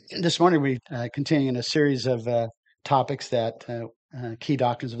This morning we continue in a series of topics that key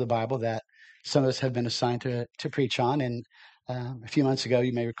doctrines of the Bible that some of us have been assigned to preach on. And a few months ago,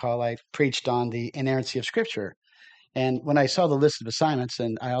 you may recall, I preached on the inerrancy of Scripture. And when I saw the list of assignments,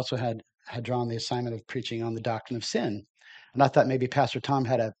 and I also had drawn the assignment of preaching on the doctrine of sin, and I thought maybe Pastor Tom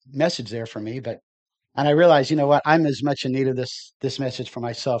had a message there for me, and I realized, you know what, I'm as much in need of this message for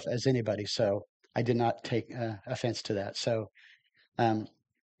myself as anybody. So I did not take offense to that. So. Um,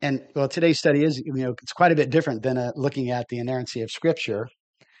 and well, today's study is, it's quite a bit different than looking at the inerrancy of Scripture.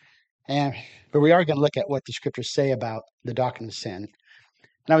 But we are going to look at what the Scriptures say about the doctrine of sin.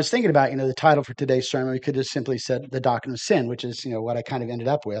 And I was thinking about, the title for today's sermon. We could just simply said the doctrine of sin, which is, what I kind of ended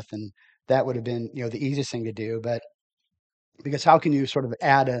up with, and that would have been, the easiest thing to do. But because how can you sort of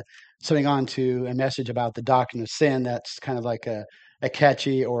add something on to a message about the doctrine of sin that's kind of like a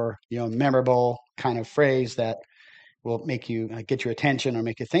catchy or memorable kind of phrase that will make you get your attention or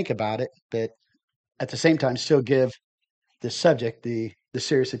make you think about it, but at the same time still give the subject the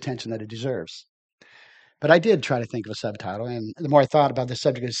serious attention that it deserves. But I did try to think of a subtitle, and the more I thought about the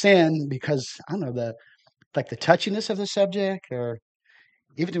subject of sin, because I don't know the touchiness of the subject, or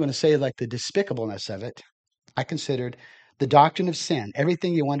even to want to say like the despicableness of it, I considered the doctrine of sin,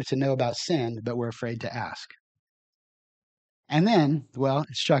 everything you wanted to know about sin, but were afraid to ask. And then, well,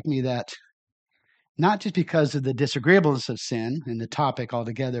 it struck me that not just because of the disagreeableness of sin and the topic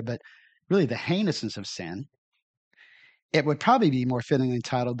altogether, but really the heinousness of sin, it would probably be more fittingly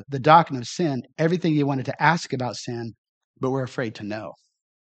entitled The Doctrine of Sin, everything you wanted to ask about sin, but were afraid to know.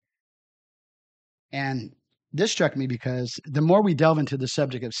 And this struck me because the more we delve into the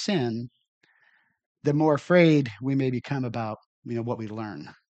subject of sin, the more afraid we may become about what we learn.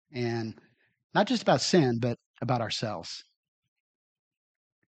 And not just about sin, but about ourselves.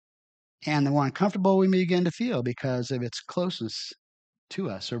 And the more uncomfortable we may begin to feel because of its closeness to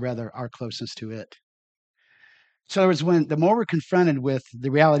us, or rather our closeness to it. So in other words, when the more we're confronted with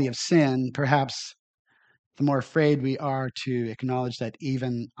the reality of sin, perhaps the more afraid we are to acknowledge that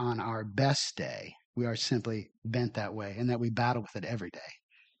even on our best day, we are simply bent that way and that we battle with it every day,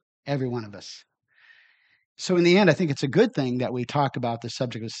 every one of us. So in the end, I think it's a good thing that we talk about the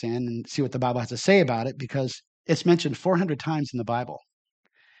subject of sin and see what the Bible has to say about it, because it's mentioned 400 times in the Bible.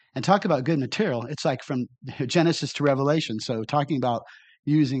 And talk about good material, it's like from Genesis to Revelation. So talking about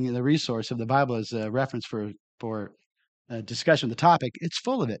using the resource of the Bible as a reference for a discussion of the topic, it's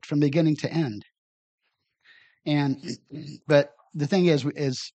full of it from beginning to end. And but the thing is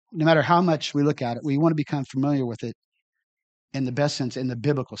no matter how much we look at it, we want to become familiar with it in the best sense, in the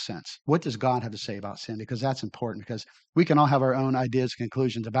biblical sense. What does God have to say about sin? Because that's important, because we can all have our own ideas and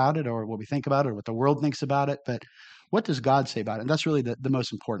conclusions about it, or what we think about it, or what the world thinks about it. But what does God say about it? And that's really the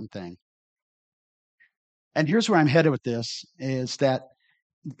most important thing. And here's where I'm headed with this, is that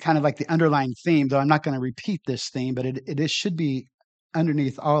kind of like the underlying theme, though I'm not going to repeat this theme, but it should be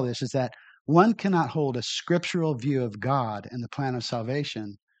underneath all this, is that one cannot hold a scriptural view of God and the plan of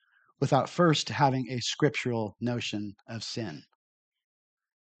salvation without first having a scriptural notion of sin.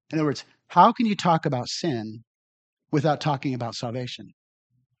 In other words, how can you talk about sin without talking about salvation?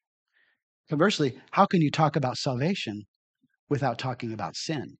 Conversely, how can you talk about salvation without talking about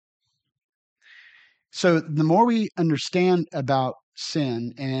sin? So the more we understand about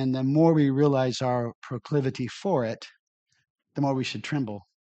sin and the more we realize our proclivity for it, the more we should tremble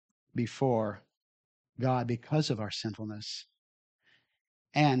before God because of our sinfulness,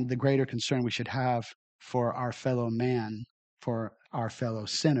 and the greater concern we should have for our fellow man, for our fellow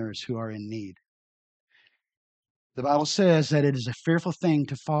sinners who are in need. The Bible says that it is a fearful thing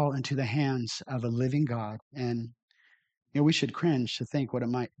to fall into the hands of a living God, and we should cringe to think what it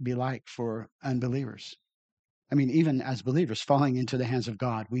might be like for unbelievers. I mean, even as believers falling into the hands of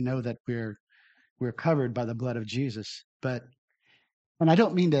God, we know that we're covered by the blood of Jesus. And I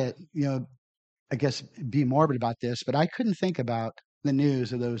don't mean to, I guess, be morbid about this, but I couldn't think about the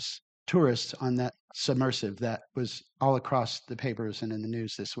news of those tourists on that submersive that was all across the papers and in the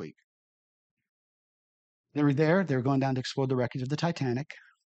news this week. They were there. They were going down to explore the wreckage of the Titanic.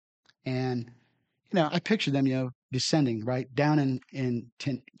 And, I picture them, descending right down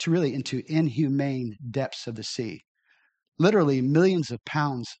to really into inhumane depths of the sea. Literally millions of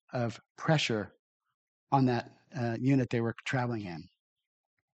pounds of pressure on that unit they were traveling in.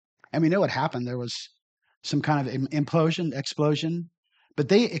 And we know what happened. There was some kind of implosion, explosion, but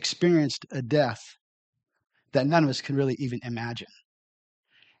they experienced a death that none of us can really even imagine.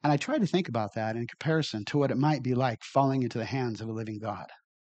 And I try to think about that in comparison to what it might be like falling into the hands of a living God.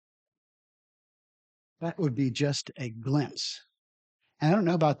 That would be just a glimpse. And I don't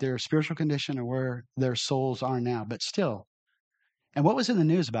know about their spiritual condition or where their souls are now, but still, And what was in the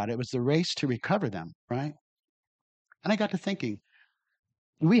news about it? It was the race to recover them, right? And I got to thinking,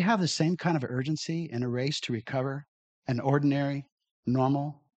 do we have the same kind of urgency in a race to recover an ordinary,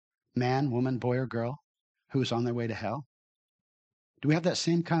 normal man, woman, boy, or girl who's on their way to hell? Do we have that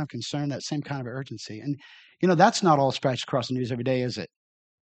same kind of concern, that same kind of urgency? And, that's not all scratched across the news every day, is it?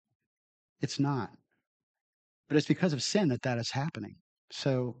 It's not. But it's because of sin that is happening.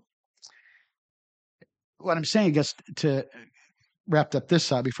 So what I'm saying, I guess, to wrap up this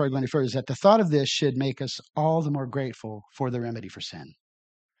side before I go any further, is that the thought of this should make us all the more grateful for the remedy for sin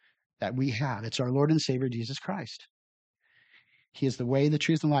that we have. It's our Lord and Savior, Jesus Christ. He is the way, the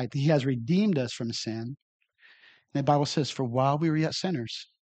truth, and life. He has redeemed us from sin. And the Bible says, for while we were yet sinners,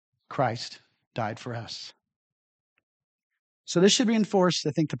 Christ died for us. So this should reinforce,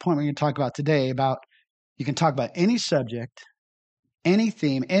 I think, the point we're going to talk about today about you can talk about any subject, any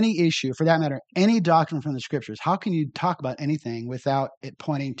theme, any issue, for that matter, any doctrine from the Scriptures. How can you talk about anything without it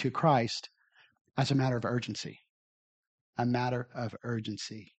pointing to Christ as a matter of urgency? A matter of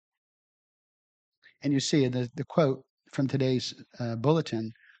urgency. And you see the quote from today's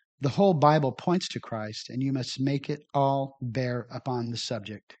bulletin, the whole Bible points to Christ, and you must make it all bear upon the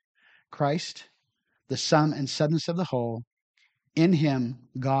subject. Christ, the sum and substance of the whole, in him,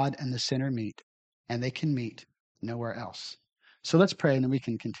 God and the sinner meet, and they can meet nowhere else. So let's pray, and then we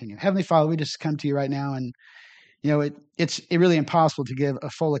can continue. Heavenly Father, we just come to you right now, and it's really impossible to give a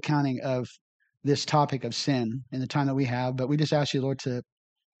full accounting of this topic of sin in the time that we have, but we just ask you, Lord, to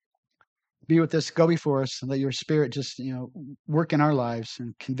be with us, go before us, and let your Spirit just work in our lives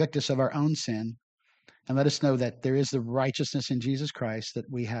and convict us of our own sin, and let us know that there is the righteousness in Jesus Christ that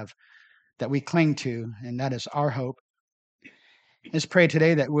we have, that we cling to, and that is our hope. Let's pray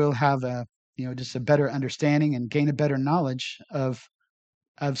today that we'll have just a better understanding and gain a better knowledge of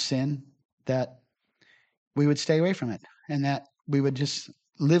sin, that we would stay away from it, and that we would just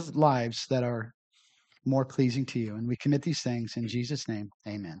live lives that are more pleasing to you. And we commit these things in Jesus' name.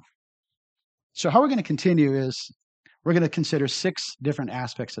 Amen. So how we're going to continue is we're going to consider 6 different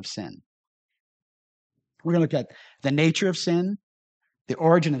aspects of sin. We're going to look at the nature of sin, the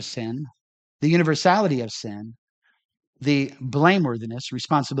origin of sin, the universality of sin, the blameworthiness,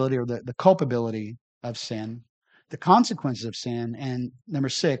 responsibility, or the culpability of sin, the consequences of sin, and number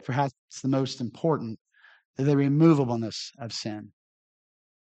 6, perhaps the most important, the removableness of sin.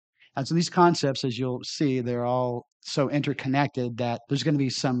 And so these concepts, as you'll see, they're all so interconnected that there's going to be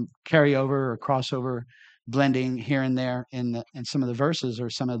some carryover or crossover blending here and there in some of the verses or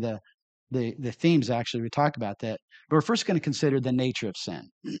some of the themes actually we talked about that. But we're first going to consider the nature of sin.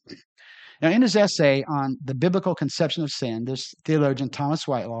 Now, in his essay on the biblical conception of sin, this theologian Thomas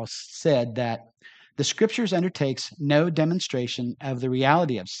Whitelaw said that the Scriptures undertakes no demonstration of the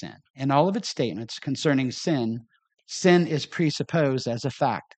reality of sin. In all of its statements concerning sin, sin is presupposed as a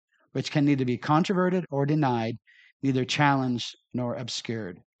fact, which can neither be controverted or denied, neither challenged nor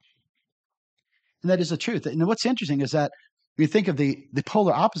obscured. And that is the truth. And what's interesting is that when you think of the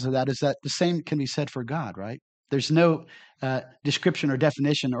polar opposite of that, is that the same can be said for God, right? There's no description or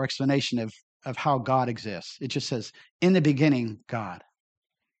definition or explanation of how God exists. It just says, in the beginning, God.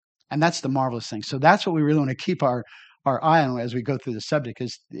 And that's the marvelous thing. So that's what we really want to keep our eye on as we go through the subject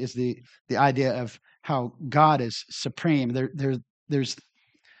is the idea of how God is supreme. There's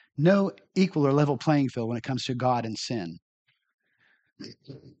no equal or level playing field when it comes to God and sin.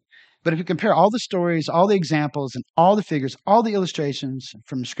 But if you compare all the stories, all the examples, and all the figures, all the illustrations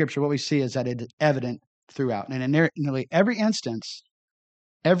from Scripture, what we see is that it is evident throughout. And in nearly every instance,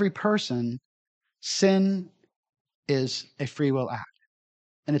 every person, sin is a free will act.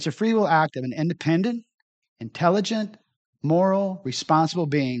 And it's a free will act of an independent, intelligent, moral, responsible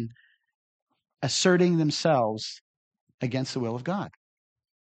being asserting themselves against the will of God.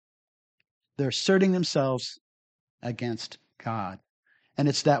 They're asserting themselves against God. And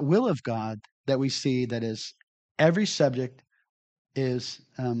it's that will of God that we see that is every subject is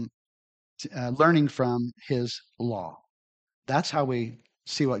learning from his law. That's how we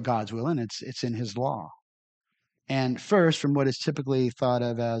see what God's will, and it's in his law. And first, from what is typically thought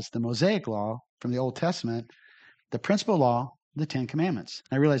of as the Mosaic law from the Old Testament, the principal law, the 10 Commandments.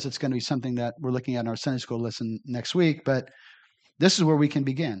 I realize it's going to be something that we're looking at in our Sunday school lesson next week, but this is where we can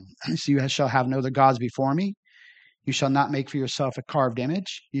begin. So you shall have no other gods before me. You shall not make for yourself a carved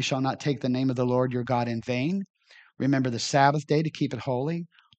image. You shall not take the name of the Lord your God in vain. Remember the Sabbath day to keep it holy.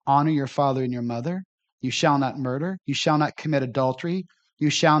 Honor your father and your mother. You shall not murder. You shall not commit adultery.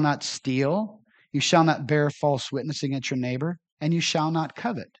 You shall not steal. You shall not bear false witness against your neighbor. And you shall not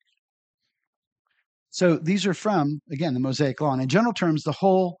covet. So these are from, again, the Mosaic law. And in general terms, the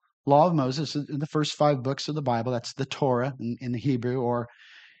whole Law of Moses in the first 5 books of the Bible. That's the Torah in the Hebrew, or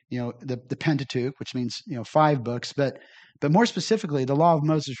the Pentateuch, which means 5 books. But more specifically, the Law of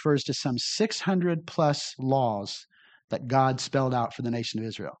Moses refers to some 600 plus laws that God spelled out for the nation of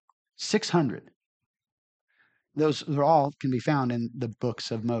Israel. 600. Those are all can be found in the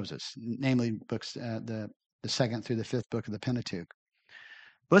books of Moses, namely books the second through the fifth book of the Pentateuch.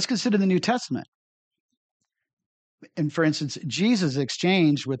 But let's consider the New Testament. And for instance, Jesus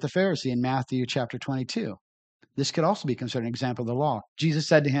exchanged with the Pharisee in Matthew chapter 22. This could also be considered an example of the law. Jesus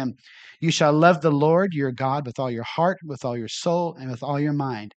said to him, "You shall love the Lord your God with all your heart, with all your soul, and with all your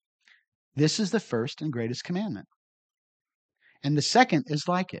mind. This is the first and greatest commandment. And the second is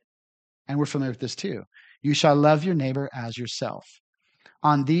like it." And we're familiar with this too. "You shall love your neighbor as yourself.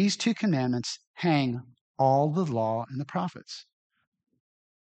 On these 2 commandments hang all the law and the prophets."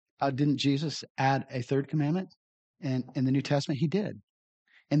 Didn't Jesus add a third commandment in the New Testament? He did,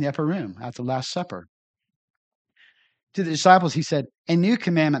 in the upper room at the Last Supper. To the disciples, he said, "A new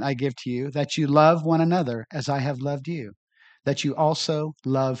commandment I give to you, that you love one another as I have loved you, that you also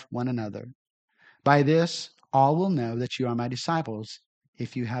love one another. By this, all will know that you are my disciples,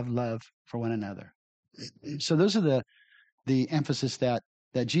 if you have love for one another." So those are the emphasis that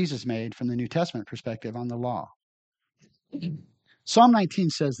Jesus made from the New Testament perspective on the law. Psalm 19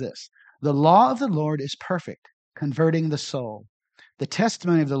 says this: "The law of the Lord is perfect, converting the soul. The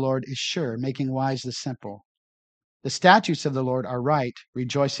testimony of the Lord is sure, making wise the simple. The statutes of the Lord are right,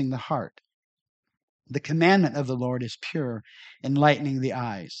 rejoicing the heart. The commandment of the Lord is pure, enlightening the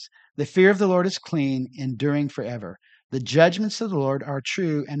eyes. The fear of the Lord is clean, enduring forever. The judgments of the Lord are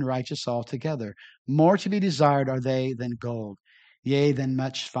true and righteous altogether. More to be desired are they than gold, yea, than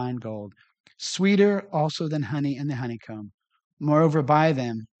much fine gold. Sweeter also than honey and the honeycomb. Moreover, by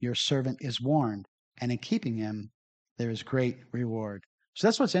them your servant is warned, and in keeping them there is great reward." So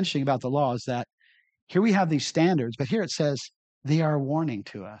that's what's interesting about the law, is that here we have these standards, but here it says they are a warning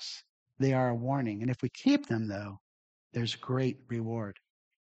to us. They are a warning. And if we keep them, though, there's great reward.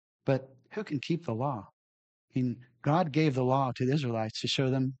 But who can keep the law? I mean, God gave the law to the Israelites to show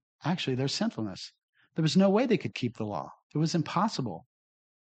them actually their sinfulness. There was no way they could keep the law. It was impossible.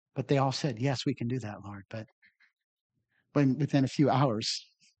 But they all said, "Yes, we can do that, Lord." But within a few hours,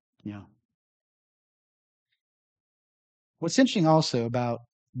 you know. What's interesting also about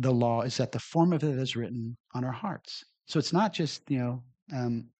the law is that the form of it is written on our hearts. So it's not just,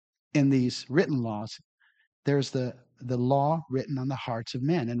 in these written laws. There's the law written on the hearts of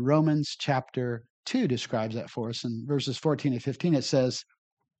men. And Romans chapter 2 describes that for us. In verses 14 and 15, it says,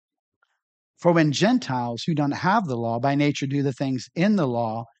 "For when Gentiles who don't have the law by nature do the things in the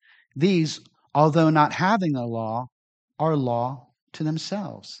law, these, although not having the law, are law to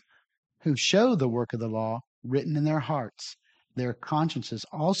themselves, who show the work of the law written in their hearts, their consciences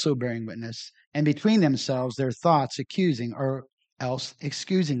also bearing witness, and between themselves their thoughts accusing or else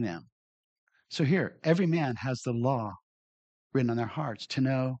excusing them." So here, every man has the law written on their hearts to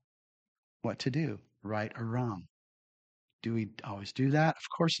know what to do, right or wrong. Do we always do that?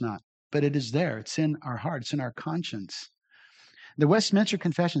 Of course not. But it is there. It's in our heart. It's in our conscience. The Westminster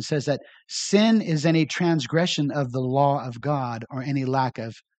Confession says that sin is any transgression of the law of God or any lack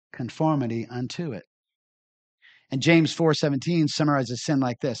of conformity unto it. And James 4:17 summarizes sin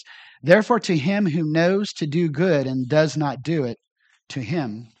like this: "Therefore to him who knows to do good and does not do it, to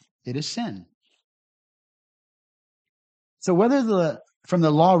him it is sin." So whether from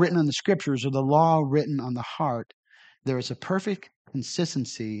the law written on the scriptures or the law written on the heart, there is a perfect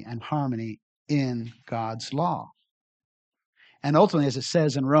consistency and harmony in God's law. And ultimately, as it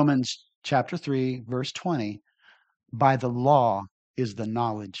says in Romans chapter 3, verse 20, by the law is the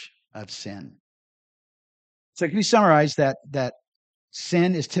knowledge of sin. So can we summarize that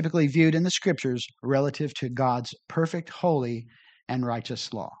sin is typically viewed in the scriptures relative to God's perfect, holy, and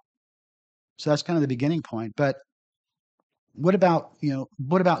righteous law. So that's kind of the beginning point. But what about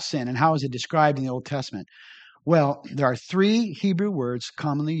sin, and how is it described in the Old Testament? Well, there are 3 Hebrew words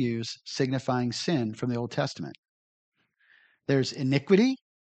commonly used signifying sin from the Old Testament. There's iniquity,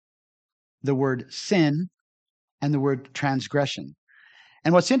 the word sin, and the word transgression.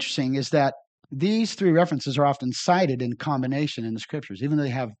 And what's interesting is that these 3 references are often cited in combination in the scriptures. Even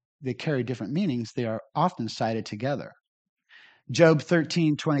though they carry different meanings, they are often cited together. Job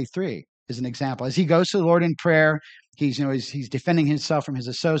 13:23 is an example. As he goes to the Lord in prayer, he's defending himself from his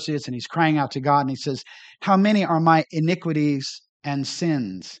associates, and he's crying out to God, and he says, "How many are my iniquities and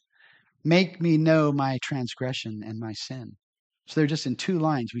sins? Make me know my transgression and my sin." So they're just in 2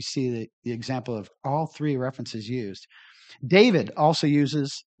 lines. We see the example of all 3 references used. David also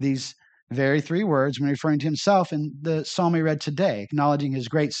uses these very three words when referring to himself in the psalm we read today, acknowledging his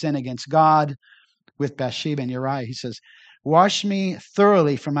great sin against God with Bathsheba and Uriah. He says, "Wash me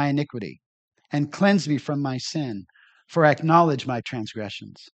thoroughly from my iniquity and cleanse me from my sin, for I acknowledge my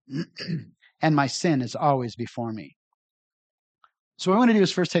transgressions, and my sin is always before me." So what I want to do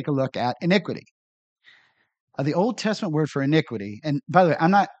is first take a look at iniquity. The Old Testament word for iniquity, and by the way,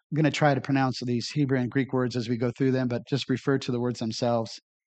 I'm not going to try to pronounce these Hebrew and Greek words as we go through them, but just refer to the words themselves.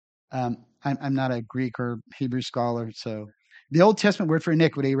 I'm not a Greek or Hebrew scholar, so the Old Testament word for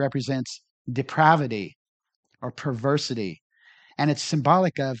iniquity represents depravity or perversity, and it's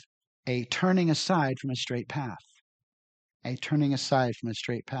symbolic of a turning aside from a straight path. A turning aside from a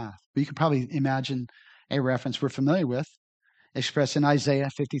straight path. You could probably imagine a reference we're familiar with, expressed in Isaiah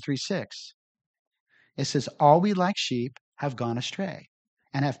 53:6. It says, "All we like sheep have gone astray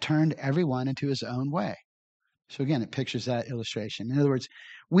and have turned everyone into his own way." So again, it pictures that illustration. In other words,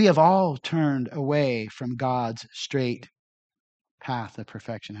 we have all turned away from God's straight path of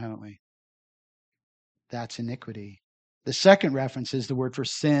perfection, haven't we? That's iniquity. The second reference is the word for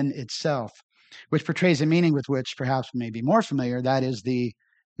sin itself, which portrays a meaning with which perhaps we may be more familiar. That is the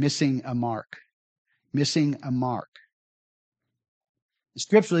missing a mark. Missing a mark.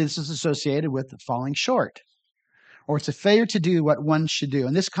 Scripturally, this is associated with falling short, or it's a failure to do what one should do.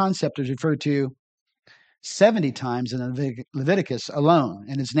 And this concept is referred to 70 times in Leviticus alone,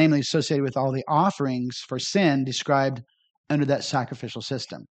 and it's namely associated with all the offerings for sin described under that sacrificial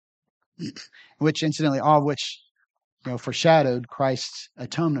system, which incidentally, all of which foreshadowed Christ's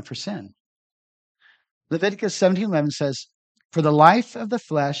atonement for sin. Leviticus 17:11 says, "For the life of the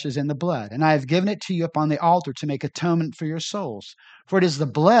flesh is in the blood, and I have given it to you upon the altar to make atonement for your souls. For it is the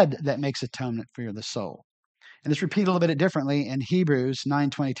blood that makes atonement for the soul." And it's repeated a little bit differently in Hebrews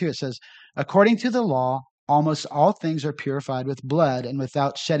 9:22. It says, "According to the law, almost all things are purified with blood, and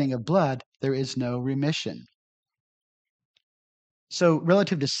without shedding of blood, there is no remission." So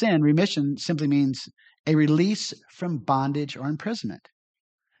relative to sin, remission simply means a release from bondage or imprisonment.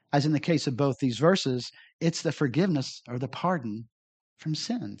 As in the case of both these verses, it's the forgiveness or the pardon from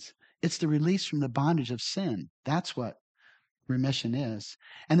sins. It's the release from the bondage of sin. That's what remission is.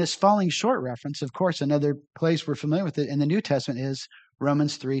 And this falling short reference, of course, another place we're familiar with it in the New Testament is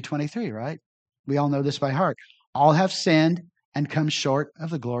Romans 3:23, right? We all know this by heart. All have sinned and come short of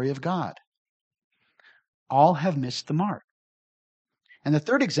the glory of God. All have missed the mark. And the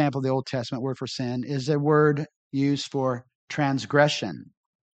third example of the Old Testament word for sin is a word used for transgression.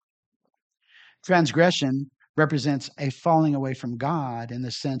 Transgression represents a falling away from God in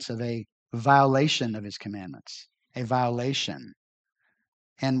the sense of a violation of his commandments, a violation.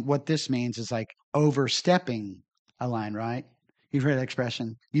 And what this means is like overstepping a line, right? You've heard that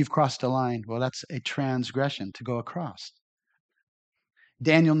expression, "You've crossed a line." Well, that's a transgression, to go across.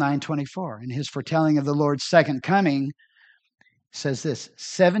 Daniel 9:24, in his foretelling of the Lord's second coming, says this,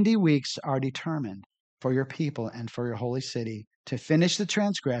 "70 weeks are determined for your people and for your holy city to finish the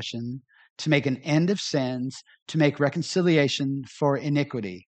transgression, to make an end of sins, to make reconciliation for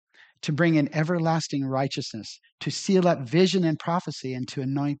iniquity, to bring in everlasting righteousness, to seal up vision and prophecy, and to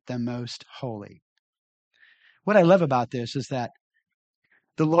anoint the most holy." What I love about this is that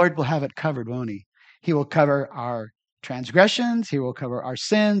the Lord will have it covered, won't he? He will cover our transgressions. He will cover our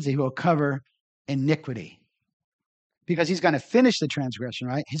sins. He will cover iniquity. Because he's going to finish the transgression,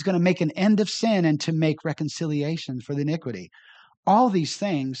 right? He's going to make an end of sin and to make reconciliation for the iniquity. All these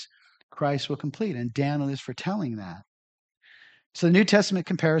things Christ will complete, and Daniel is foretelling that. So the New Testament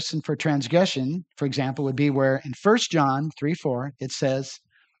comparison for transgression, for example, would be where in 1 John 3:4, it says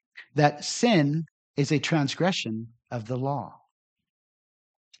that sin is a transgression of the law.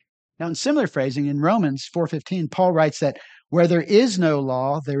 Now, in similar phrasing, in Romans 4:15, Paul writes that where there is no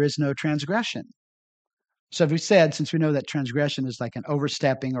law, there is no transgression. So as we said, since we know that transgression is like an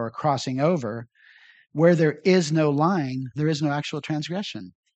overstepping or a crossing over, where there is no line, there is no actual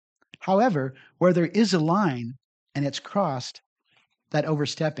transgression. However, where there is a line and it's crossed, that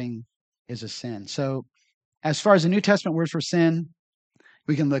overstepping is a sin. So as far as the New Testament word for sin,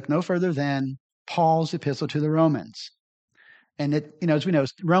 we can look no further than Paul's epistle to the Romans. And it, as we know,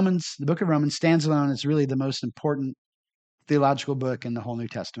 Romans, the book of Romans stands alone as really the most important theological book in the whole New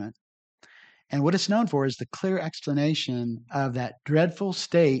Testament. And what it's known for is the clear explanation of that dreadful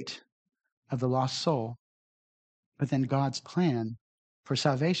state of the lost soul, but then God's plan for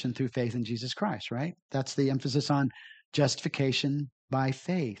salvation through faith in Jesus Christ, right? That's the emphasis on justification by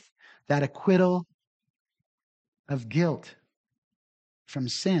faith, that acquittal of guilt from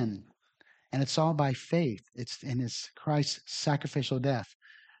sin. And it's all by faith. It's in Christ's sacrificial death.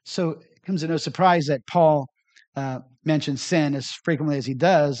 So it comes to no surprise that Paul mentions sin as frequently as he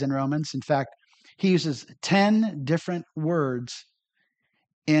does in Romans. In fact, he uses 10 different words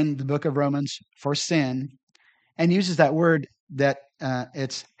in the book of Romans for sin, and uses that word that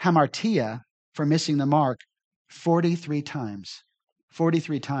it's hamartia for missing the mark 43 times.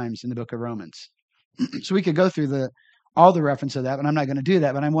 43 times in the book of Romans. So we could go through all the reference of that, but I'm not going to do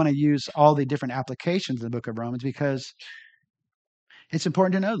that. But I want to use all the different applications of the book of Romans because it's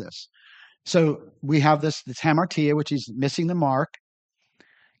important to know this. So we have this hamartia, which is missing the mark.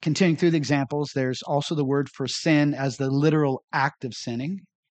 Continuing through the examples, there's also the word for sin as the literal act of sinning.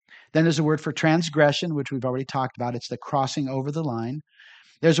 Then there's a word for transgression, which we've already talked about. It's the crossing over the line.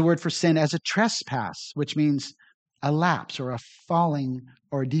 There's a word for sin as a trespass, which means a lapse or a falling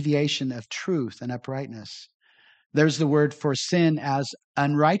or a deviation of truth and uprightness. There's the word for sin as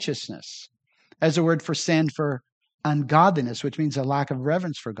unrighteousness. There's a word for sin for ungodliness, which means a lack of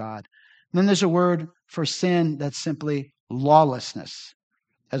reverence for God. And then there's a word for sin that's simply lawlessness,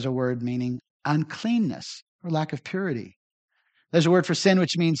 as a word meaning uncleanness or lack of purity. There's a word for sin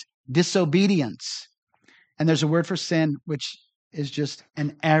which means disobedience. And there's a word for sin which is just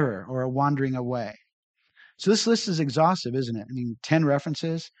an error or a wandering away. So this list is exhaustive, isn't it? I mean, 10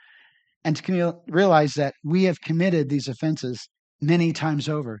 references. And to realize that we have committed these offenses many times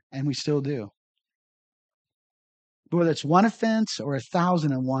over, and we still do. But whether it's one offense or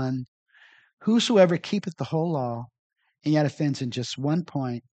 1,001, whosoever keepeth the whole law, and yet offends in just one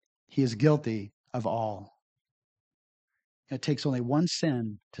point, he is guilty of all. It takes only one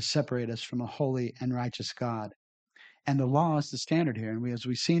sin to separate us from a holy and righteous God. And the law is the standard here. And as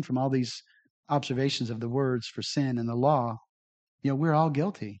we've seen from all these observations of the words for sin and the law, we're all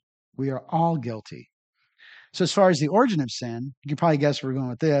guilty. We are all guilty. So as far as the origin of sin, you can probably guess where we're going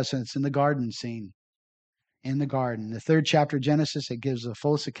with this, and it's in the garden scene. In the garden. The 3rd chapter of Genesis, it gives the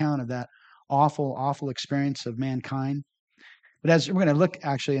fullest account of that awful, awful experience of mankind. But as we're going to look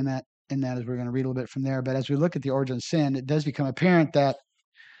actually in that as we're going to read a little bit from there, but as we look at the origin of sin, it does become apparent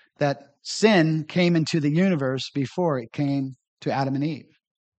that sin came into the universe before it came to Adam and Eve.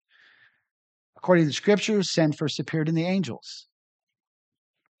 According to the scriptures, sin first appeared in the angels.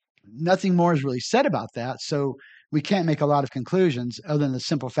 Nothing more is really said about that, so we can't make a lot of conclusions other than the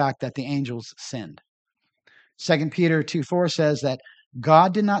simple fact that the angels sinned. 2 Peter 2:4 says that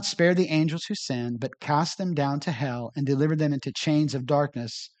God did not spare the angels who sinned, but cast them down to hell and delivered them into chains of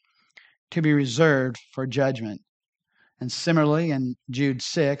darkness to be reserved for judgment. And similarly in Jude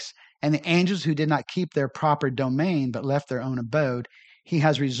 6, and the angels who did not keep their proper domain but left their own abode, he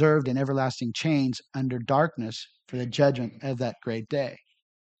has reserved in everlasting chains under darkness for the judgment of that great day.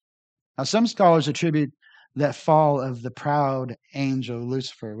 Now, some scholars attribute that fall of the proud angel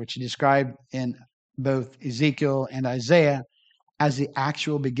Lucifer, which he described in both Ezekiel and Isaiah, as the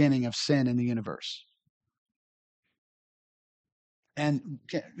actual beginning of sin in the universe. And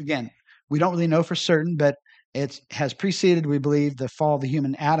again, we don't really know for certain, but it has preceded, we believe, the fall of the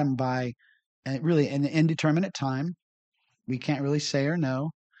human Adam by really an indeterminate time. We can't really say or know,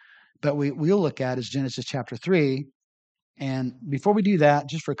 but we'll look at is Genesis chapter 3. And before we do that,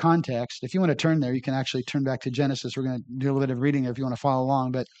 just for context, if you want to turn there, you can actually turn back to Genesis. We're going to do a little bit of reading if you want to follow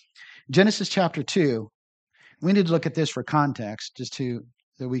along. But Genesis chapter 2, we need to look at this for context just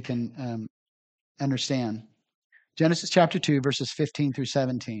that we can understand. Genesis chapter 2, verses 15 through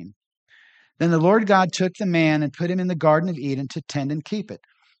 17. Then the Lord God took the man and put him in the Garden of Eden to tend and keep it.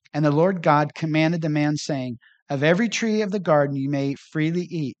 And the Lord God commanded the man, saying, of every tree of the garden you may freely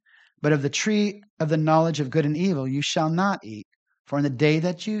eat, but of the tree of the knowledge of good and evil you shall not eat, for in the day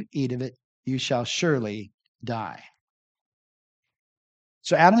that you eat of it, you shall surely die.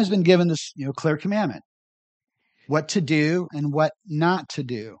 So Adam has been given this clear commandment, what to do and what not to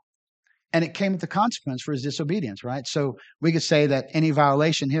do. And it came with the consequence for his disobedience, right? So we could say that any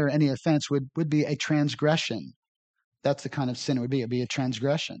violation here, any offense would be a transgression. That's the kind of sin it would be. It would be a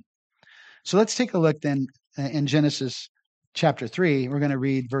transgression. So let's take a look then in Genesis chapter 3. We're going to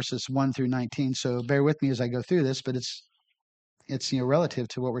read verses 1 through 19. So bear with me as I go through this, but it's relative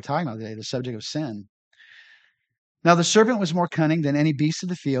to what we're talking about today, the subject of sin. Now the serpent was more cunning than any beast of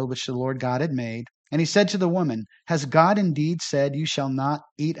the field which the Lord God had made. And he said to the woman, has God indeed said, you shall not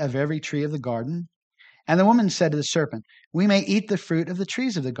eat of every tree of the garden? And the woman said to the serpent, we may eat the fruit of the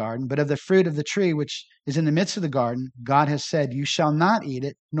trees of the garden, but of the fruit of the tree which is in the midst of the garden, God has said, you shall not eat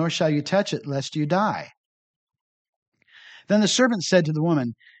it, nor shall you touch it, lest you die. Then the serpent said to the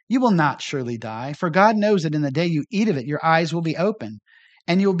woman, you will not surely die, for God knows that in the day you eat of it, your eyes will be open,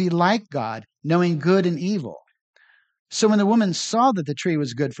 and you will be like God, knowing good and evil. So when the woman saw that the tree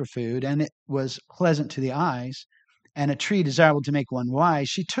was good for food, and it was pleasant to the eyes, and a tree desirable to make one wise,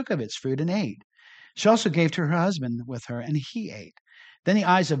 she took of its fruit and ate. She also gave to her husband with her, and he ate. Then the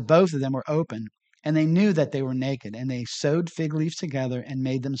eyes of both of them were opened, and they knew that they were naked, and they sewed fig leaves together and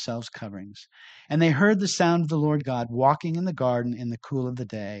made themselves coverings. And they heard the sound of the Lord God walking in the garden in the cool of the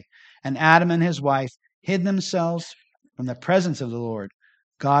day. And Adam and his wife hid themselves from the presence of the Lord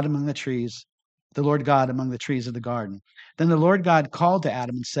God among the trees, the Lord God among the trees of the garden. Then the Lord God called to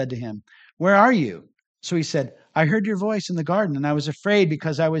Adam and said to him, "Where are you?" So he said, "I heard your voice in the garden, and I was afraid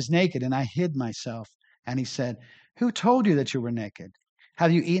because I was naked, and I hid myself." And he said, "Who told you that you were naked?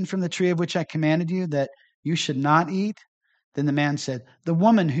 Have you eaten from the tree of which I commanded you that you should not eat?" Then the man said, "The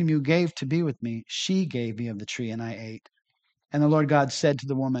woman whom you gave to be with me, she gave me of the tree, and I ate." And the Lord God said to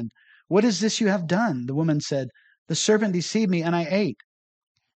the woman, "What is this you have done?" The woman said, "The serpent deceived me, and I ate."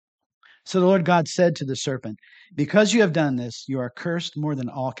 So the Lord God said to the serpent, "Because you have done this, you are cursed more than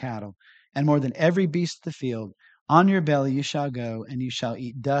all cattle, and more than every beast of the field. On your belly you shall go, and you shall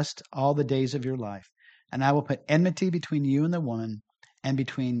eat dust all the days of your life. And I will put enmity between you and the woman, and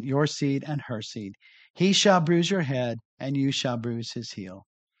between your seed and her seed. He shall bruise your head, and you shall bruise his heel."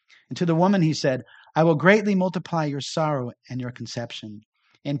 And to the woman he said, "I will greatly multiply your sorrow and your conception.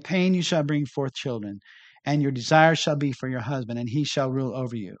 In pain you shall bring forth children, and your desire shall be for your husband, and he shall rule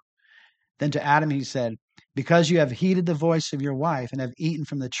over you." Then to Adam he said, "Because you have heeded the voice of your wife, and have eaten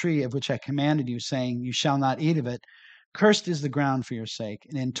from the tree of which I commanded you, saying, You shall not eat of it, cursed is the ground for your sake,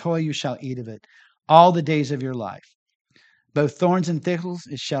 and in toil you shall eat of it all the days of your life. Both thorns and thistles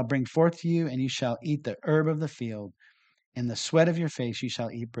it shall bring forth to you, and you shall eat the herb of the field. In the sweat of your face you shall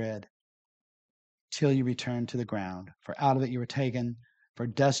eat bread, till you return to the ground. For out of it you were taken, for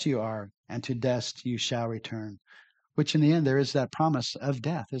dust you are, and to dust you shall return." Which in the end, there is that promise of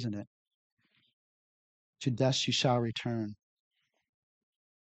death, isn't it? To dust you shall return.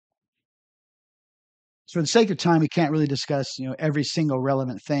 So for the sake of time, we can't really discuss, every single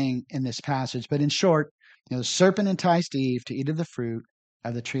relevant thing in this passage. But in short, the serpent enticed Eve to eat of the fruit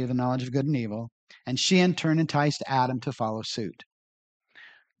of the tree of the knowledge of good and evil, and she in turn enticed Adam to follow suit.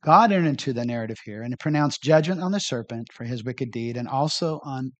 God entered into the narrative here and pronounced judgment on the serpent for his wicked deed, and also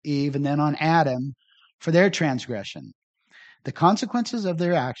on Eve and then on Adam for their transgression. The consequences of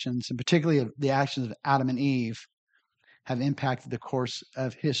their actions, and particularly of the actions of Adam and Eve, have impacted the course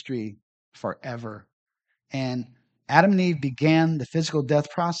of history forever. And Adam and Eve began the physical death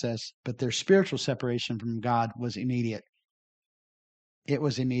process, but their spiritual separation from God was immediate. It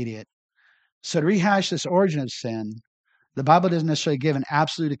was immediate. So to rehash this origin of sin, the Bible doesn't necessarily give an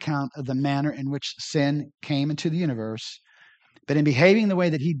absolute account of the manner in which sin came into the universe, but in behaving the way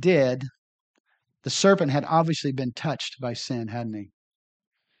that he did, the serpent had obviously been touched by sin, hadn't he?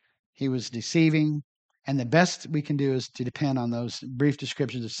 He was deceiving, and the best we can do is to depend on those brief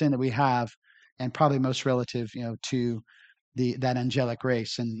descriptions of sin that we have, and probably most relative, to that angelic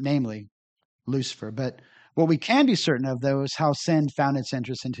race, and namely Lucifer. But what we can be certain of, though, is how sin found its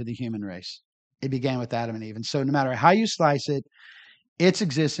entrance into the human race. It began with Adam and Eve. And so no matter how you slice it, its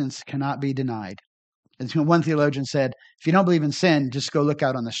existence cannot be denied. As one theologian said, if you don't believe in sin, just go look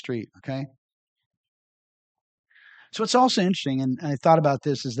out on the street, okay? So what's also interesting, and I thought about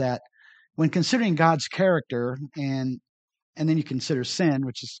this, is that when considering God's character, and then you consider sin,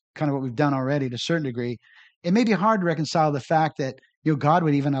 which is kind of what we've done already to a certain degree, it may be hard to reconcile the fact that God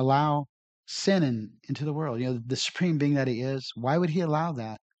would even allow sin into the world. The supreme being that he is, why would he allow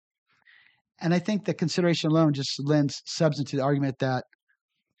that? And I think the consideration alone just lends substance to the argument that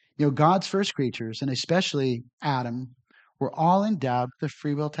God's first creatures, and especially Adam, were all endowed with the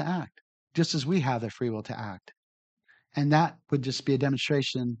free will to act, just as we have the free will to act. And that would just be a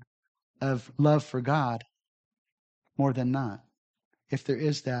demonstration of love for God more than not, if there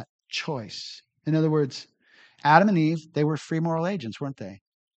is that choice. In other words, Adam and Eve, they were free moral agents, weren't they?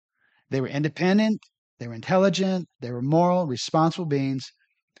 They were independent, they were intelligent, they were moral, responsible beings.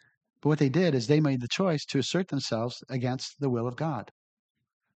 But what they did is they made the choice to assert themselves against the will of God.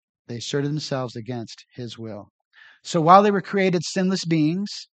 They asserted themselves against his will. So while they were created sinless beings,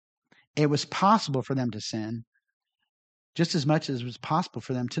 it was possible for them to sin just as much as it was possible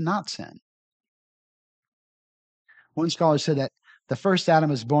for them to not sin. One scholar said that the first Adam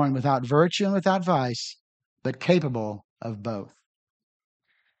was born without virtue and without vice, but capable of both.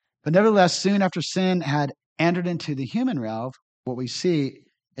 But nevertheless, soon after sin had entered into the human realm, what we see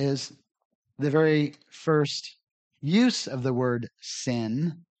is the very first use of the word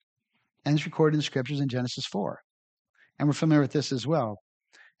sin, and it's recorded in the scriptures in Genesis 4. And we're familiar with this as well.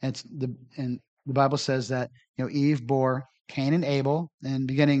 And the Bible says that Eve bore Cain and Abel, and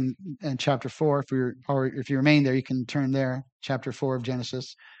beginning in chapter 4, if you remain there, you can turn there, chapter 4 of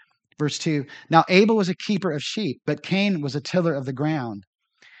Genesis, verse 2. Now Abel was a keeper of sheep, but Cain was a tiller of the ground.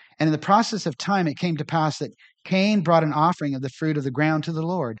 And in the process of time, it came to pass that Cain brought an offering of the fruit of the ground to the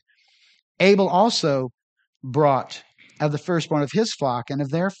Lord. Abel also brought of the firstborn of his flock and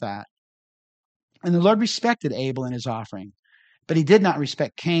of their fat. And the Lord respected Abel and his offering, but he did not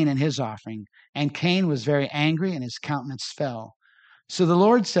respect Cain and his offering. And Cain was very angry, and his countenance fell. So the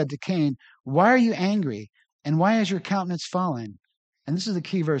Lord said to Cain, "Why are you angry? And why has your countenance fallen?" And this is the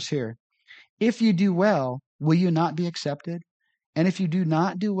key verse here. "If you do well, will you not be accepted? And if you do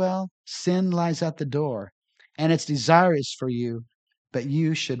not do well, sin lies at the door, and its desire is for you, but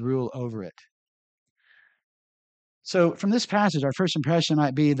you should rule over it." So from this passage, our first impression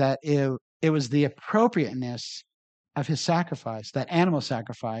might be that it was the appropriateness of his sacrifice, that animal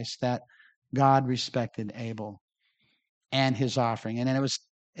sacrifice, that God respected Abel and his offering. And then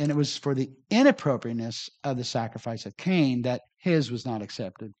it was for the inappropriateness of the sacrifice of Cain that his was not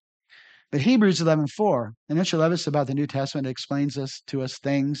accepted. But Hebrews 11:4, and don't you love us about the New Testament? It explains to us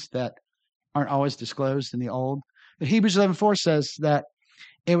things that aren't always disclosed in the Old. But Hebrews 11:4 says that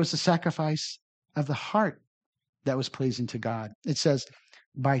it was the sacrifice of the heart that was pleasing to God. It says,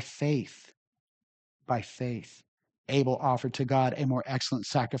 by faith, Abel offered to God a more excellent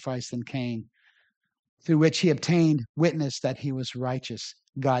sacrifice than Cain, through which he obtained witness that he was righteous,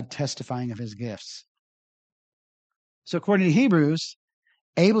 God testifying of his gifts. So according to Hebrews,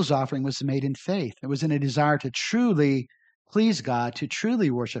 Abel's offering was made in faith. It was in a desire to truly please God, to truly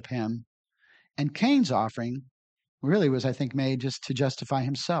worship him. And Cain's offering really was, I think, made just to justify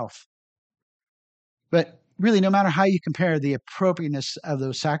himself. But really, no matter how you compare the appropriateness of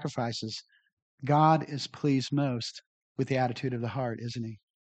those sacrifices, God is pleased most with the attitude of the heart, isn't he?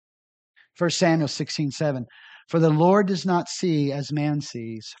 1 Samuel 16:7, "For the Lord does not see as man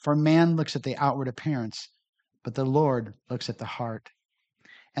sees, for man looks at the outward appearance, but the Lord looks at the heart."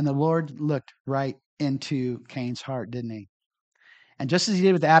 And the Lord looked right into Cain's heart, didn't he? And just as he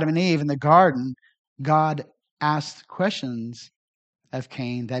did with Adam and Eve in the garden, God asked questions of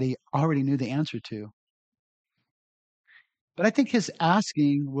Cain that he already knew the answer to. But I think his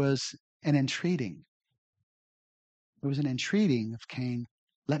asking was an entreating. It was an entreating of Cain,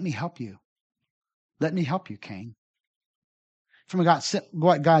 "Let me help you. Let me help you, Cain." From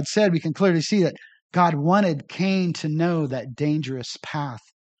what God said, we can clearly see that God wanted Cain to know that dangerous path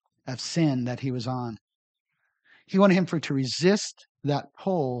of sin that he was on. He wanted him to resist that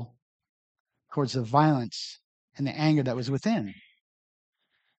pull towards the violence and the anger that was within.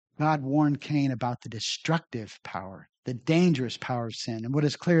 God warned Cain about the destructive power, the dangerous power of sin. And what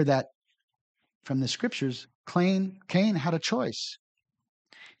is clear that from the scriptures, Cain had a choice.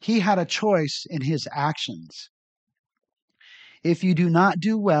 He had a choice in his actions. If you do not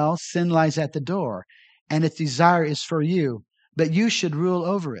do well, sin lies at the door, and its desire is for you, but you should rule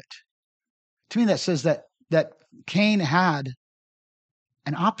over it. To me, that says that Cain had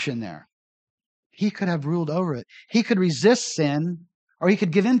an option there. He could have ruled over it. He could resist sin, or he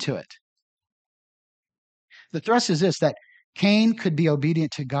could give in to it. The thrust is this, that Cain could be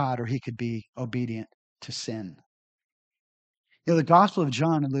obedient to God, or he could be obedient to sin. You know, the Gospel of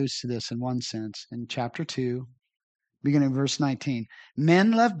John alludes to this in one sense. In chapter 2, beginning in verse 19,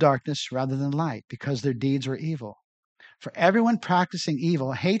 "Men loved darkness rather than light, because their deeds were evil. For everyone practicing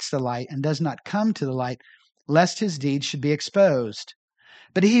evil hates the light and does not come to the light, lest his deeds should be exposed.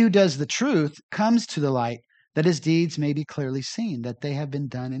 But he who does the truth comes to the light, that his deeds may be clearly seen, that they have been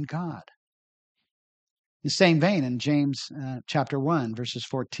done in God." In the same vein, in James chapter 1, verses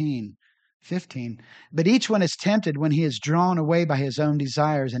 14, 15, "But each one is tempted when he is drawn away by his own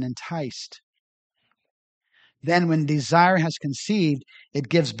desires and enticed. Then when desire has conceived, it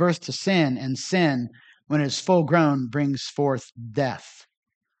gives birth to sin, and sin, when it is full grown, brings forth death."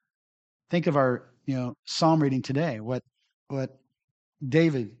 Think of our psalm reading today, what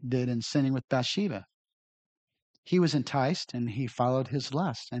David did in sinning with Bathsheba. He was enticed, and he followed his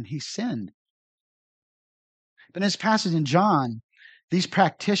lust, and he sinned. But in this passage in John, these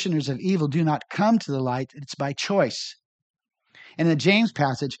practitioners of evil do not come to the light. It's by choice. And in the James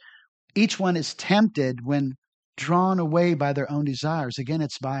passage, each one is tempted when drawn away by their own desires. Again,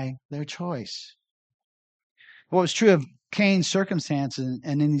 it's by their choice. What was true of Cain's circumstances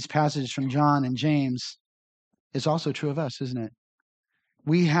and in these passages from John and James is also true of us, isn't it?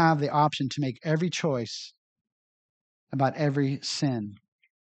 We have the option to make every choice about every sin,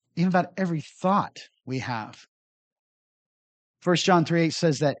 even about every thought we have. 1 John 3:8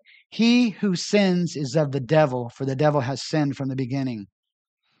 says that he who sins is of the devil, for the devil has sinned from the beginning.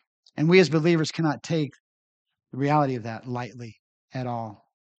 And we as believers cannot take the reality of that lightly at all.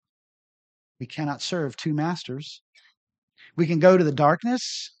 We cannot serve two masters. We can go to the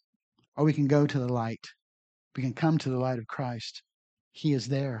darkness, or we can go to the light. We can come to the light of Christ. He is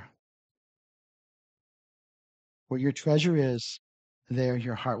there. Where your treasure is, there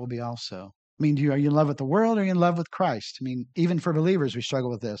your heart will be also. I mean, are you in love with the world or are you in love with Christ? I mean, even for believers, we struggle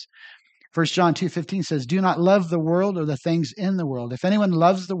with this. 1 John 2:15 says, do not love the world or the things in the world. If anyone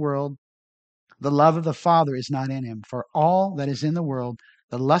loves the world, the love of the Father is not in him. For all that is in the world,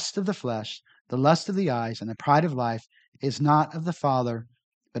 the lust of the flesh, the lust of the eyes, and the pride of life is not of the Father,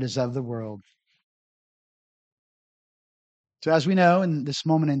 but is of the world. So as we know, in this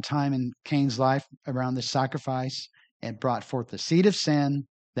moment in time in Cain's life around the sacrifice, it brought forth the seed of sin,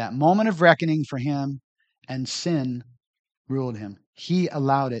 that moment of reckoning for him, and sin ruled him. He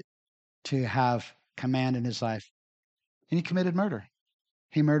allowed it to have command in his life, and he committed murder.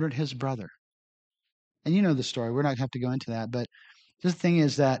 He murdered his brother. And you know the story. We're not going to have to go into that, but the thing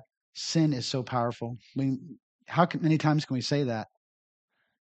is that sin is so powerful. Many times can we say that?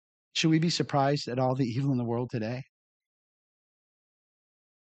 Should we be surprised at all the evil in the world today?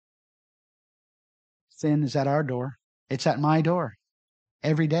 Sin is at our door. It's at my door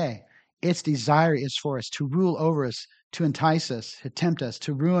every day. Its desire is for us to rule over us, to entice us, to tempt us,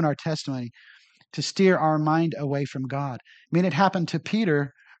 to ruin our testimony, to steer our mind away from God. I mean, it happened to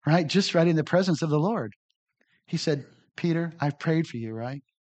Peter, right? Just right in the presence of the Lord. He said, Peter, I've prayed for you, right?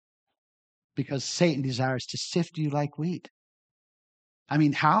 Because Satan desires to sift you like wheat. I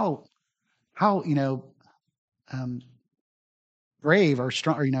mean, how um, brave or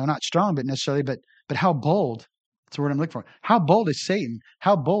strong, or not strong, but necessarily, but how bold. That's the word I'm looking for. How bold is Satan?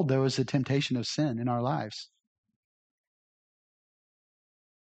 How bold, though, is the temptation of sin in our lives?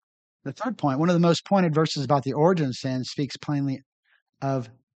 The third point, one of the most pointed verses about the origin of sin, speaks plainly of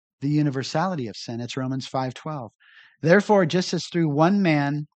the universality of sin. It's Romans 5:12. Therefore, just as through one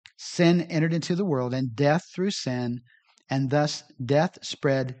man sin entered into the world, and death through sin, and thus death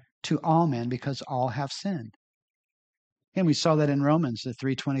spread to all men because all have sinned. And we saw that in Romans, the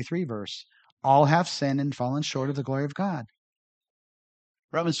 3:23 verse. All have sinned and fallen short of the glory of God.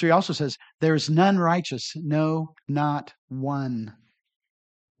 Romans 3 also says, there is none righteous, no, not one.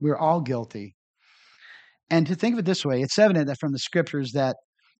 We're all guilty. And to think of it this way, it's evident that from the scriptures that,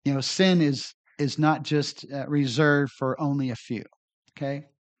 sin is not just reserved for only a few, okay?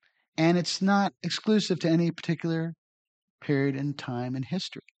 And it's not exclusive to any particular period in time in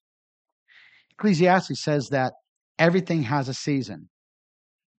history. Ecclesiastes says that everything has a season.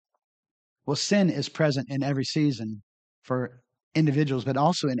 Well, sin is present in every season for individuals, but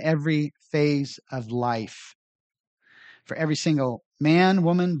also in every phase of life. For every single man,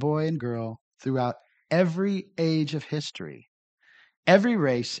 woman, boy, and girl throughout every age of history, every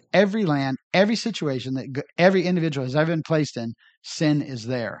race, every land, every situation that every individual has ever been placed in, sin is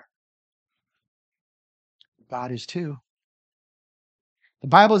there. God is too. The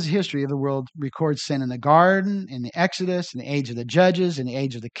Bible's history of the world records sin in the garden, in the Exodus, in the age of the judges, in the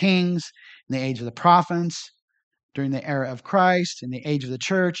age of the kings, in the age of the prophets, during the era of Christ, in the age of the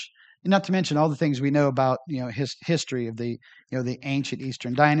church, and not to mention all the things we know about, his history of the ancient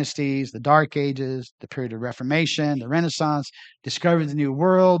Eastern dynasties, the Dark Ages, the period of Reformation, the Renaissance, discovery of the New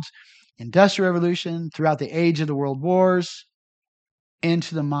World, Industrial Revolution, throughout the age of the World Wars,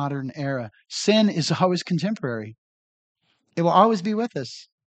 into the modern era. Sin is always contemporary. It will always be with us,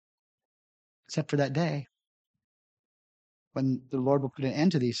 except for that day when the Lord will put an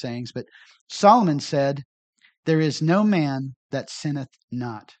end to these things. But Solomon said, there is no man that sinneth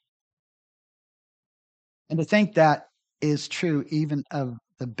not. And to think that is true even of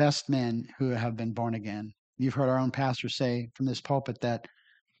the best men who have been born again. You've heard our own pastor say from this pulpit that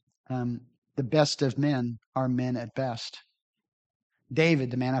the best of men are men at best.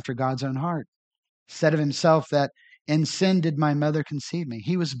 David, the man after God's own heart, said of himself that in sin did my mother conceive me.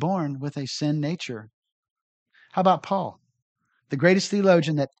 He was born with a sin nature. How about Paul, the greatest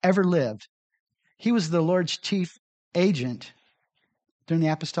theologian that ever lived? He was the Lord's chief agent during the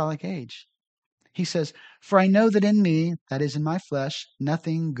apostolic age. He says, for I know that in me, that is in my flesh,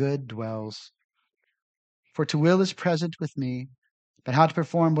 nothing good dwells. For to will is present with me, but how to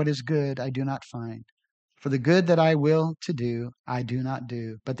perform what is good I do not find. For the good that I will to do, I do not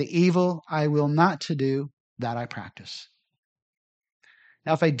do, but the evil I will not to do, that I practice.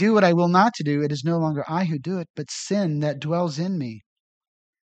 Now, if I do what I will not to do, it is no longer I who do it, but sin that dwells in me.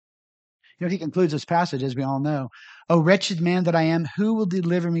 He concludes this passage, as we all know. O wretched man that I am, who will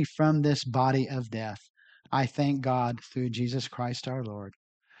deliver me from this body of death? I thank God through Jesus Christ our Lord.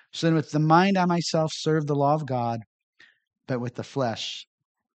 So then with the mind I myself serve the law of God, but with the flesh,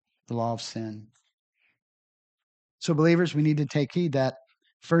 the law of sin. So believers, we need to take heed that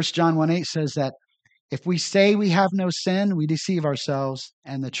 1 John 1:8 says that if we say we have no sin, we deceive ourselves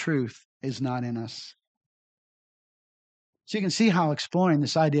and the truth is not in us. So you can see how exploring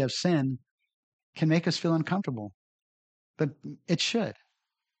this idea of sin can make us feel uncomfortable. but it should.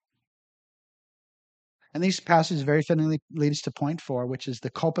 And these passages very fittingly lead us to point 4, which is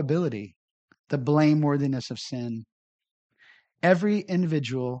the culpability, the blameworthiness of sin. Every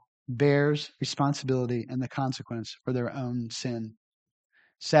individual bears responsibility and the consequence for their own sin.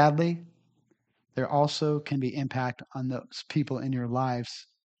 Sadly, there also can be impact on those people in your lives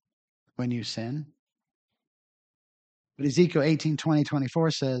when you sin. But Ezekiel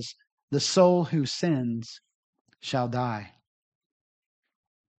 18:20-24 says, the soul who sins shall die.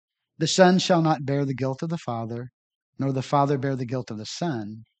 The son shall not bear the guilt of the father, nor the father bear the guilt of the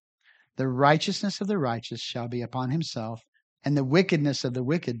son. The righteousness of the righteous shall be upon himself, and the wickedness of the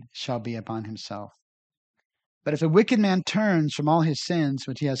wicked shall be upon himself. But if a wicked man turns from all his sins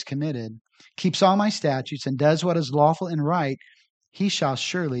which he has committed, keeps all my statutes, and does what is lawful and right, he shall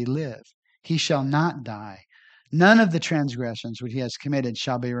surely live. He shall not die. None of the transgressions which he has committed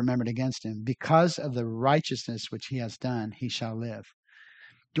shall be remembered against him. Because of the righteousness which he has done, he shall live.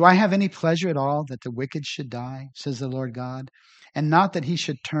 Do I have any pleasure at all that the wicked should die, says the Lord God, and not that he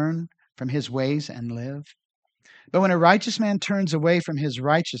should turn from his ways and live? But when a righteous man turns away from his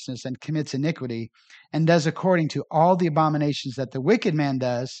righteousness and commits iniquity, and does according to all the abominations that the wicked man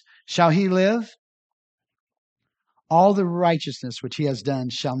does, shall he live? All the righteousness which he has done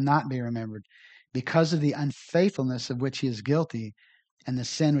shall not be remembered, because of the unfaithfulness of which he is guilty, and the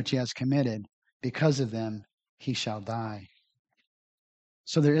sin which he has committed. Because of them he shall die.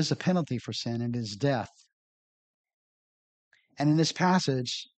 So there is a penalty for sin, and it is death. And in this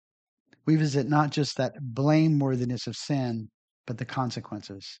passage, we visit not just that blameworthiness of sin, but the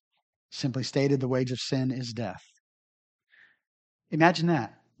consequences. Simply stated, the wage of sin is death. Imagine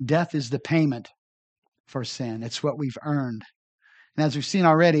that. Death is the payment for sin. It's what we've earned. And as we've seen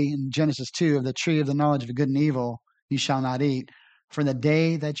already in Genesis 2, of the tree of the knowledge of good and evil, you shall not eat. For the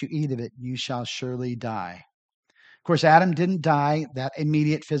day that you eat of it, you shall surely die. Of course, Adam didn't die that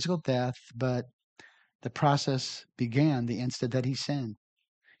immediate physical death, but the process began the instant that he sinned.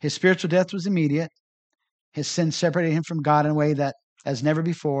 His spiritual death was immediate. His sin separated him from God in a way that as never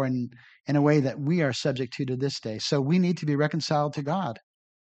before, and in a way that we are subject to this day. So we need to be reconciled to God.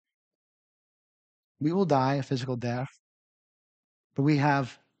 We will die a physical death, but we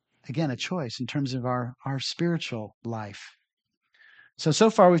have, again, a choice in terms of our spiritual life. So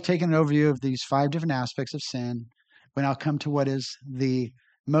far we've taken an overview of these 5 different aspects of sin. We now come to what is the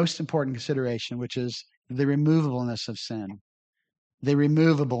most important consideration, which is the removableness of sin. The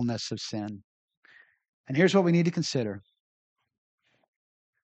removableness of sin. And here's what we need to consider.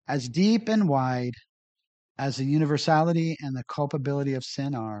 As deep and wide as the universality and the culpability of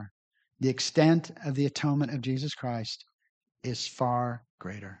sin are, the extent of the atonement of Jesus Christ is far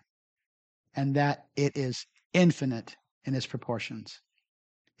greater. And that it is infinite in its proportions.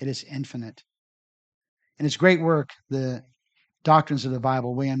 It is infinite. In his great work, The Doctrines of the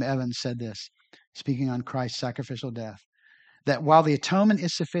Bible, William Evans said this, speaking on Christ's sacrificial death, that while the atonement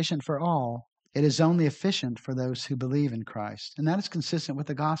is sufficient for all, it is only efficient for those who believe in Christ. And that is consistent with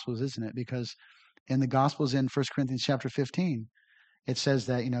the Gospels, isn't it? Because in the Gospels, in 1 Corinthians chapter 15, it says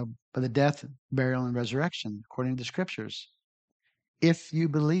that, by the death, burial, and resurrection, according to the Scriptures, if you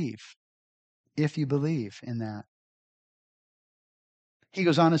believe in that. He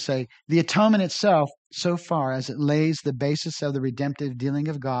goes on to say, the atonement itself, so far as it lays the basis of the redemptive dealing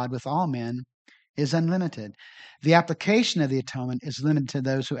of God with all men, is unlimited. The application of the atonement is limited to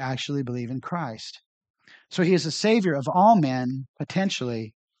those who actually believe in Christ. So he is the Savior of all men,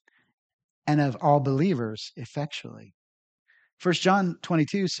 potentially, and of all believers, effectually. 1 John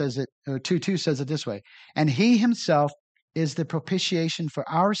 22 says it, or 2:2 says it this way, and he himself is the propitiation for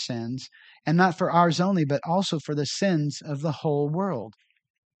our sins, and not for ours only, but also for the sins of the whole world.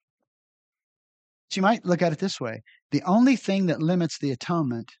 So you might look at it this way. The only thing that limits the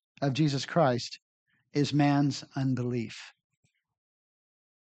atonement of Jesus Christ is man's unbelief.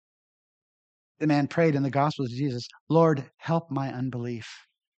 The man prayed in the Gospel to Jesus, Lord, help my unbelief.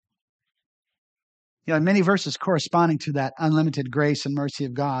 Many verses corresponding to that unlimited grace and mercy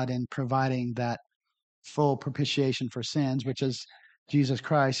of God in providing that full propitiation for sins, which is Jesus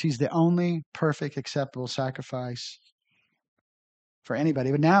Christ. He's the only perfect, acceptable sacrifice for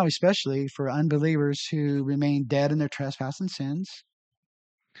anybody, but now especially for unbelievers who remain dead in their trespass and sins,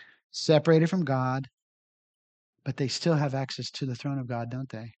 separated from God, but they still have access to the throne of God, don't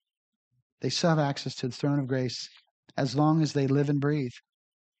they? They still have access to the throne of grace as long as they live and breathe,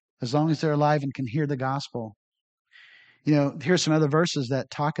 as long as they're alive and can hear the gospel. Here's some other verses that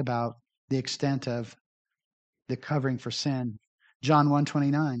talk about the extent of the covering for sin. John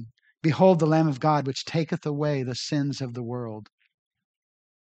 1:29, behold the Lamb of God, which taketh away the sins of the world.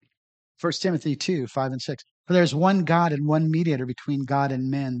 1 Timothy 2, 5 and 6. For there is one God and one mediator between God and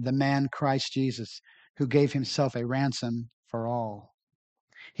men, the man Christ Jesus, who gave himself a ransom for all.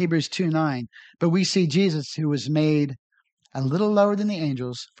 Hebrews 2, 9. But we see Jesus, who was made a little lower than the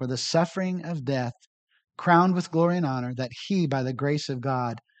angels for the suffering of death, crowned with glory and honor, that he, by the grace of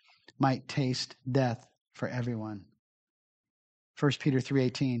God, might taste death for everyone. 1 Peter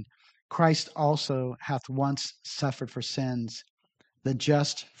 3:18. Christ also hath once suffered for sins, the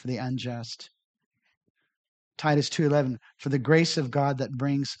just for the unjust. Titus 2:11. For the grace of God that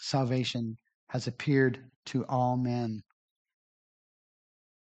brings salvation has appeared to all men.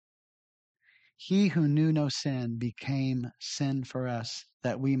 He who knew no sin became sin for us,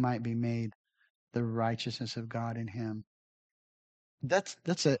 that we might be made the righteousness of God in him. That's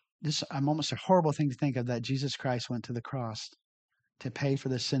almost a horrible thing to think of, that Jesus Christ went to the cross to pay for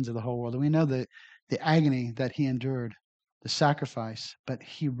the sins of the whole world. And we know the agony that he endured, the sacrifice, but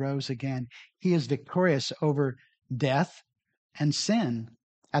he rose again. He is victorious over death and sin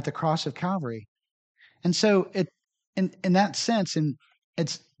at the cross of Calvary. And so in that sense, and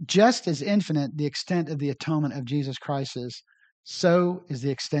it's just as infinite the extent of the atonement of Jesus Christ is, so is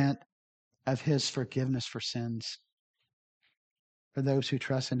the extent of his forgiveness for sins for those who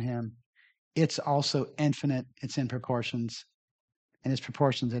trust in him. It's also infinite. It's in proportions. And its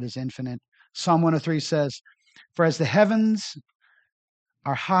proportions, it is infinite. Psalm 103 says, for as the heavens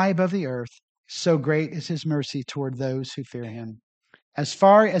are high above the earth, so great is his mercy toward those who fear him. As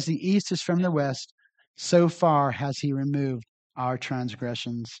far as the east is from the west, so far has he removed our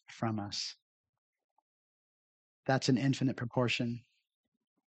transgressions from us. That's an infinite proportion.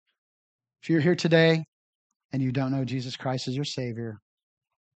 If you're here today and you don't know Jesus Christ as your Savior,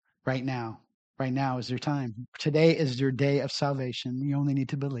 right now is your time. Today is your day of salvation. You only need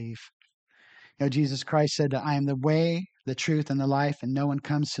to believe. You know, Jesus Christ said that I am the way, the truth, and the life, and no one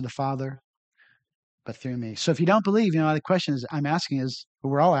comes to the Father but through me. So if you don't believe, the question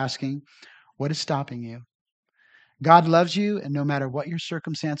we're all asking, what is stopping you? God loves you, and no matter what your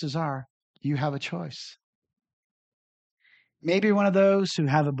circumstances are, you have a choice. Maybe you're one of those who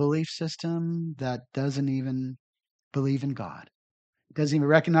have a belief system that doesn't even believe in God, doesn't even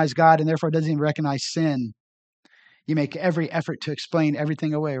recognize God, and therefore doesn't even recognize sin. You make every effort to explain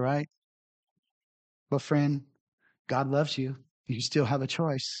everything away, right? Well, friend, God loves you. You still have a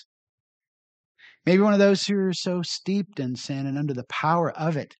choice. Maybe one of those who are so steeped in sin and under the power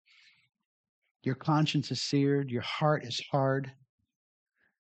of it, your conscience is seared, your heart is hard.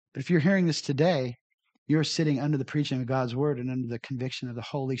 But if you're hearing this today, you're sitting under the preaching of God's word and under the conviction of the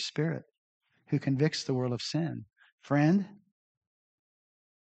Holy Spirit, who convicts the world of sin. Friend,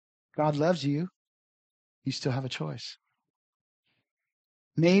 God loves you. You still have a choice.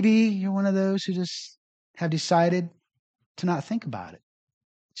 Maybe you're one of those who just have decided to not think about it,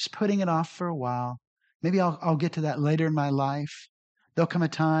 just putting it off for a while. Maybe I'll get to that later in my life. There'll come a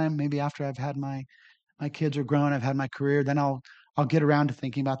time, maybe after I've had my kids are grown, I've had my career, then I'll get around to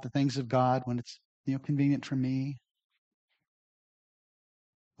thinking about the things of God when it's convenient for me.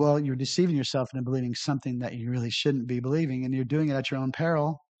 Well, you're deceiving yourself into believing something that you really shouldn't be believing, and you're doing it at your own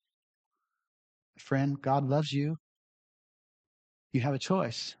peril. Friend, God loves you. You have a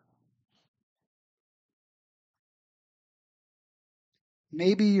choice.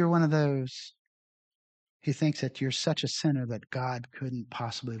 Maybe you're one of those who thinks that you're such a sinner that God couldn't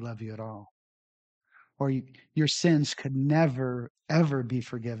possibly love you at all. Or your sins could never, ever be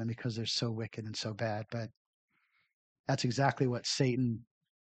forgiven because they're so wicked and so bad. But that's exactly what Satan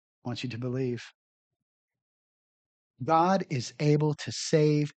wants you to believe. God is able to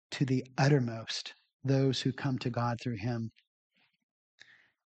save to the uttermost those who come to God through him.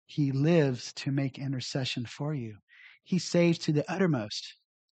 He lives to make intercession for you. He saves to the uttermost.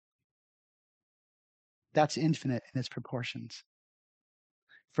 That's infinite in its proportions.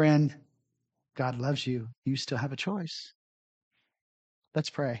 Friend, God loves you. You still have a choice. Let's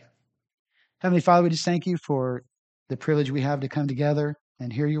pray. Heavenly Father, we just thank you for the privilege we have to come together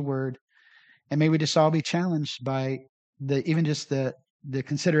and hear your word. And may we just all be challenged by the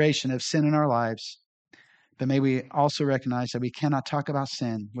consideration of sin in our lives. But may we also recognize that we cannot talk about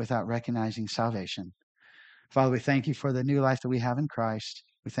sin without recognizing salvation. Father, we thank you for the new life that we have in Christ.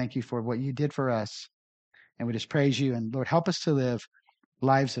 We thank you for what you did for us. And we just praise you. And Lord, help us to live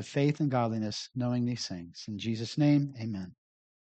lives of faith and godliness, knowing these things. In Jesus' name, amen.